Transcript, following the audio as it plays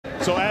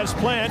So as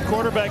planned,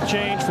 quarterback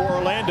change for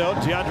Orlando.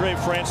 Deondre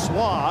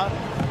Francois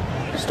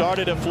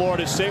started at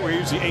Florida State, where he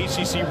was the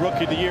ACC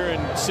Rookie of the Year in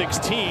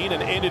 2016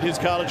 and ended his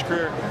college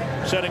career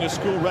setting a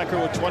school record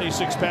with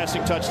 26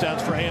 passing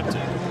touchdowns for Hampton.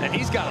 And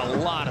he's got a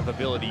lot of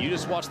ability. You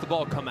just watch the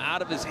ball come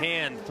out of his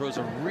hand, throws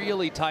a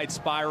really tight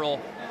spiral.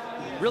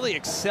 Really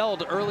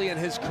excelled early in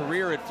his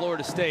career at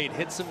Florida State.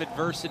 Hit some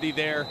adversity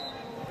there.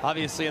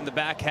 Obviously in the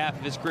back half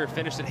of his career,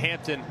 finished at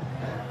Hampton.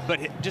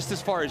 But just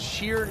as far as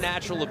sheer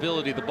natural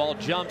ability, the ball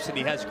jumps and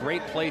he has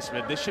great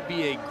placement. This should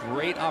be a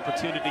great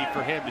opportunity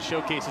for him to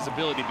showcase his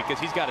ability because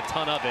he's got a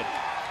ton of it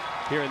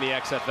here in the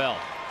XFL.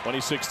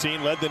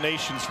 2016 led the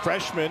nation's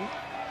freshman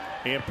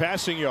in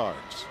passing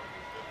yards.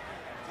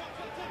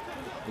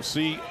 We'll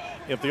see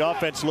if the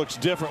offense looks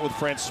different with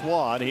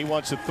Francois, and he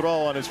wants to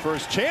throw on his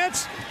first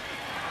chance.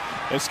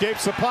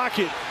 Escapes the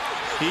pocket.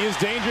 He is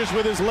dangerous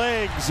with his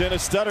legs and a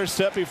stutter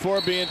step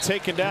before being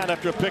taken down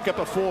after a pickup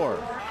of 4.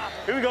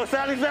 Here we go,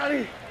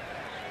 Sally.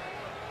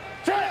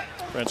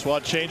 Francois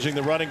changing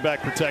the running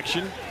back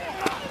protection.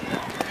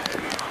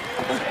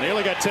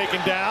 Nearly got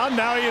taken down.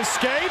 Now he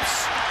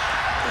escapes.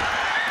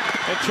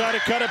 And try to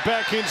cut it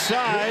back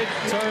inside.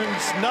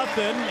 Turns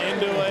nothing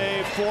into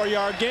a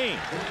 4-yard gain.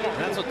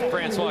 That's what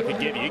Francois can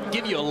give you. He can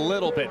give you a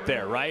little bit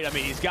there, right? I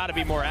mean, he's got to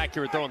be more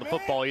accurate throwing the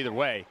football either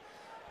way.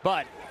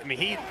 But, I mean,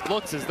 he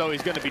looks as though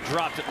he's going to be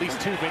dropped at least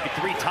 2, maybe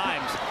 3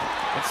 times.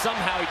 And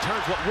somehow he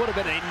turns what would have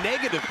been a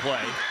negative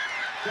play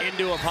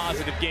into a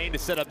positive gain to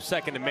set up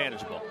second and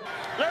manageable.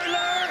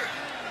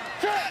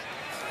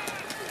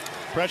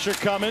 Pressure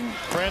coming.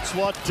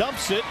 Francois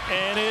dumps it,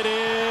 and it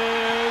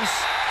is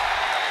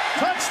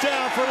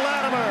touchdown for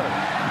Latimer.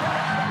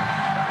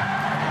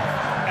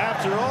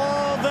 After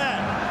all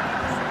that.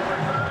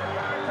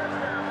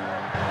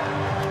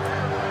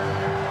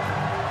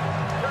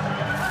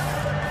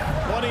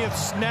 20th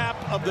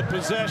snap of the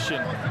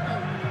possession.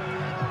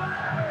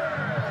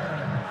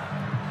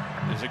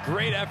 There's a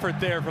great effort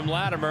there from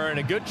Latimer, and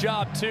a good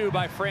job too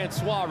by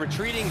Francois,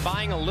 retreating,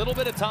 buying a little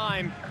bit of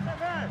time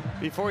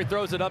before he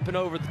throws it up and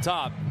over the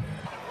top.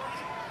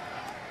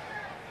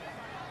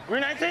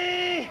 Green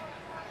 19!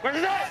 Where's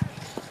it at?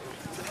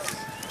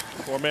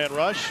 4-man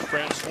rush.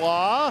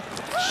 Francois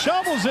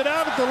shovels it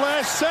out at the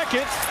last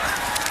second.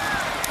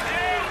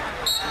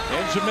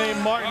 And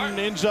Jermaine Martin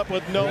ends up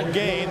with no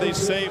gain. They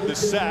save the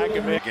sack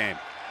and make game.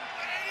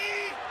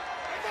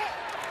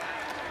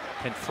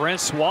 Can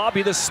Francois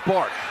be the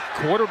spark?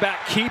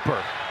 Quarterback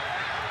keeper.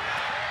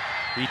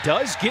 He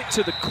does get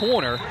to the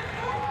corner,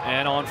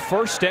 and on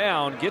first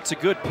down gets a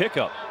good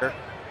pickup.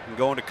 And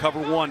going to cover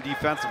 1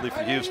 defensively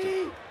for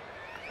Houston.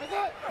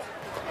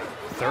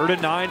 3rd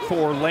and 9 for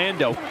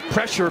Orlando.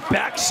 Pressure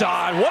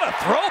backside. What a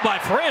throw by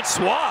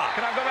Francois.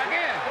 Can I go back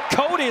in?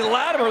 Cody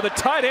Latimer, the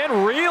tight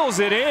end, reels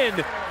it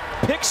in.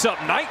 Picks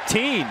up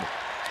 19.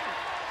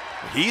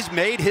 He's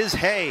made his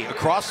hay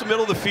across the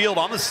middle of the field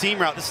on the seam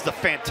route. This is a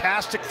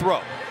fantastic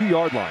throw.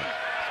 2-yard line.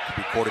 Could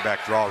be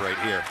quarterback draw right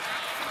here.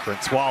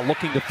 Francois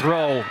looking to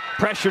throw.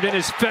 Pressured in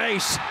his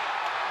face.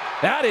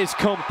 That is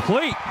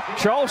complete.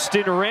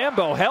 Charleston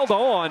Rambo held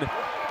on.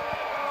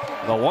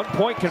 The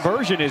 1-point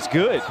conversion is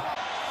good.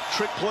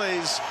 Trick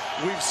plays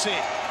we've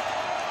seen.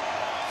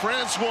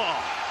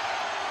 Francois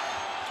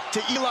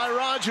to Eli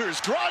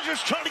Rogers.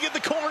 Rogers trying to get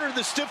the corner.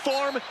 The stiff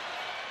arm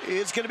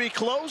is going to be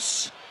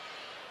close.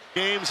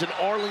 Games and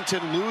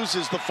Arlington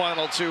loses the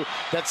final 2.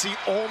 That's the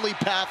only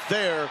path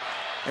there,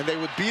 and they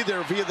would be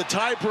there via the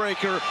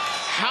tiebreaker.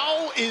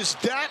 How is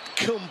that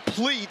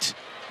complete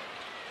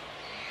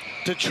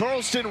to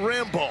Charleston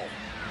Rambo?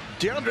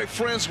 Deondre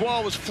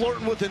Francois was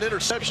flirting with an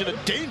interception,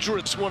 a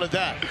dangerous one at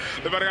that.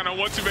 Nobody got on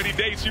one too many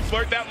dates. You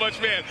flirt that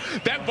much, man.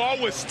 That ball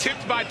was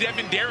tipped by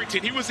Devin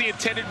Darrington. He was the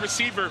intended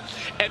receiver,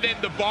 and then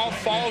the ball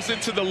falls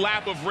into the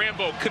lap of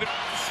Rambo. Could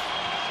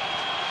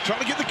have trying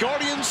to get the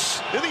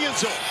Guardians in the end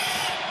zone.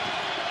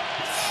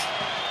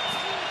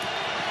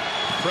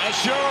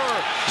 Pressure.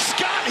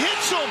 Scott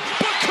hits him,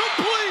 but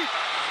complete.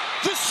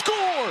 The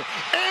score.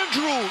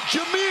 Andrew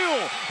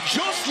Jamil,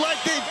 just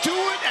like they do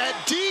it at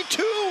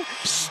D2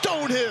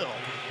 Stonehill.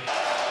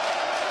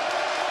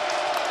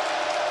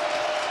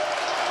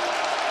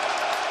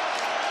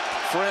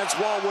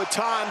 Francois with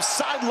time,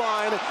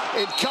 sideline,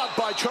 and cut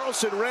by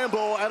Charleston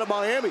Rambo out of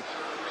Miami.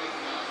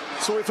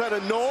 So we've had a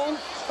null,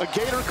 a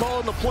Gator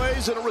calling the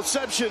plays, and a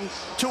reception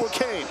to a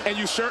cane. And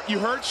you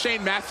heard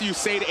Shane Matthews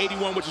say to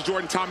 81, which is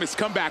Jordan Thomas'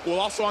 comeback. Well,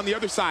 also on the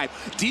other side,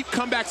 deep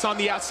comebacks on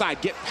the outside.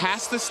 Get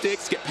past the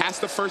sticks, get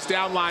past the first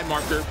down line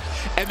marker,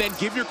 and then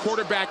give your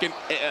quarterback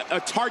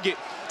a target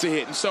to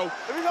hit. And so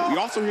we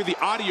also hear the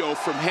audio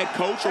from head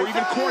coach or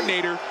even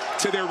coordinator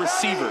to their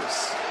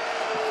receivers.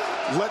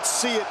 Let's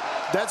see it.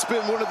 That's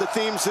been one of the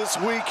themes this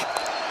week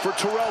for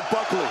Terrell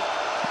Buckley.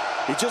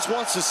 He just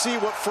wants to see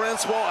what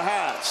Francois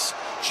has.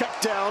 Check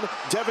down,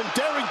 Devin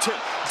Darrington.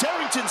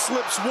 Darrington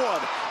slips 1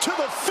 to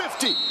the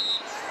 50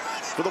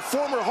 for the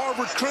former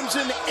Harvard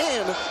Crimson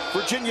and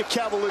Virginia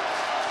Cavalier.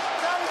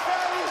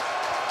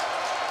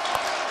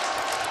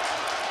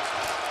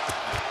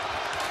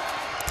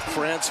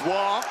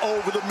 Francois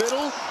over the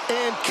middle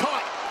and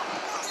cut.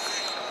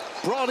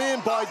 brought in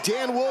by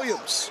Dan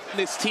Williams.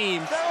 This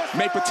team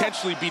may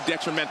potentially be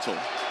detrimental.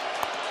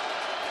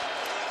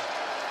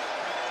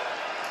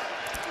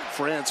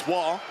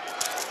 Francois.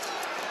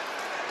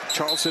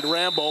 Charleston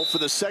Rambo for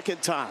the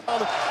second time.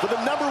 For the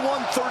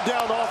 #1 third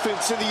down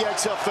offense in the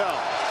XFL.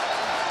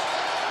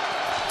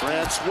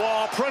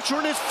 Francois, pressure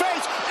in his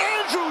face.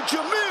 Andrew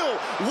Jamil,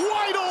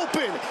 wide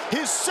open.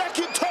 His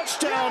second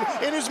touchdown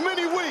in as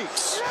many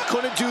weeks.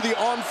 Couldn't do the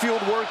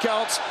on-field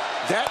workouts.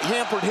 That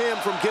hampered him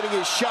from getting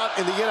his shot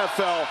in the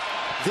NFL.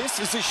 This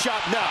is his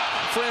shot now.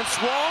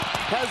 Francois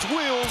has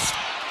wheels.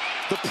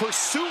 The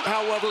pursuit,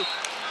 however,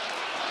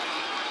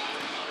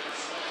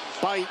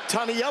 by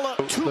Taniela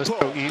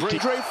Tupou.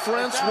 Deondre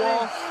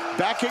Francois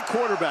back at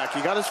quarterback.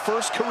 He got his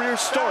first career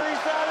start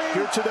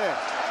here today.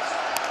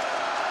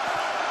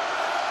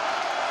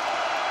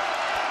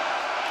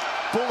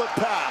 Bullet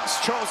pass.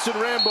 Charleston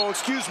Rambo,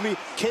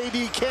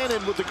 KD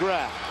Cannon with the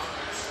grab.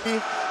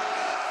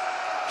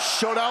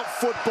 Shutout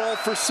football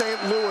for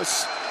St.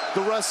 Louis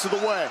the rest of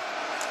the way.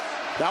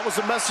 That was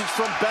a message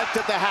from Beck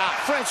at the half.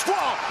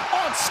 Francois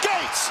on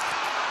skates.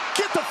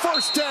 Get the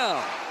first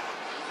down.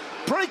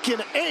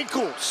 Breaking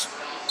ankles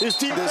is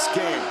deep this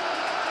game.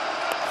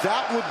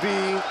 That would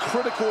be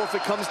critical if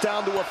it comes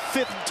down to a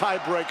 5th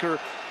tiebreaker,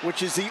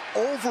 which is the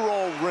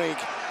overall rank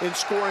in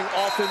scoring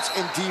offense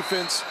and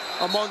defense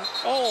among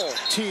all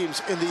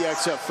teams in the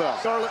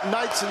XFL. Charlotte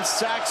Knights in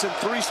sacks in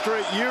 3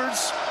 straight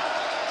years.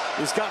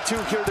 He's got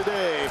 2 here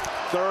today.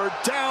 Third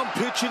down,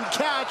 pitch and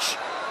catch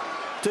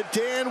to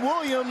Dan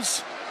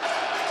Williams.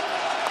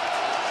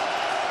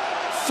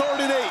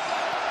 3rd and 8.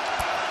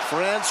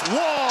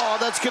 Francois,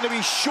 that's going to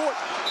be short.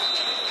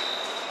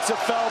 It's a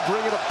foul,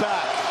 bringing it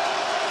back.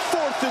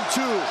 4th and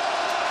 2.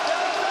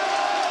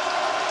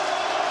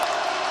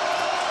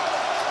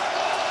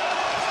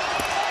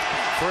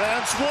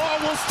 Francois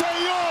will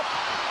stay up.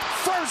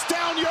 First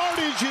down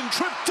yardage and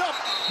tripped up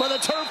by the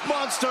turf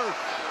monster.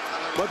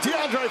 But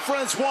Deondre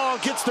Francois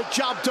gets the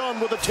job done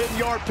with a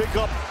 10-yard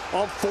pickup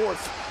on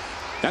 4th.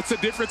 That's the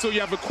difference when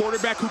you have a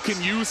quarterback who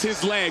can use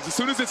his legs. As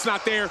soon as it's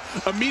not there,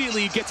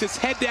 immediately he gets his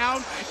head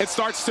down and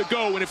starts to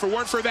go. And if it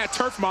weren't for that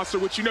turf monster,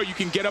 which you know you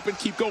can get up and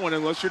keep going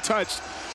unless you're touched,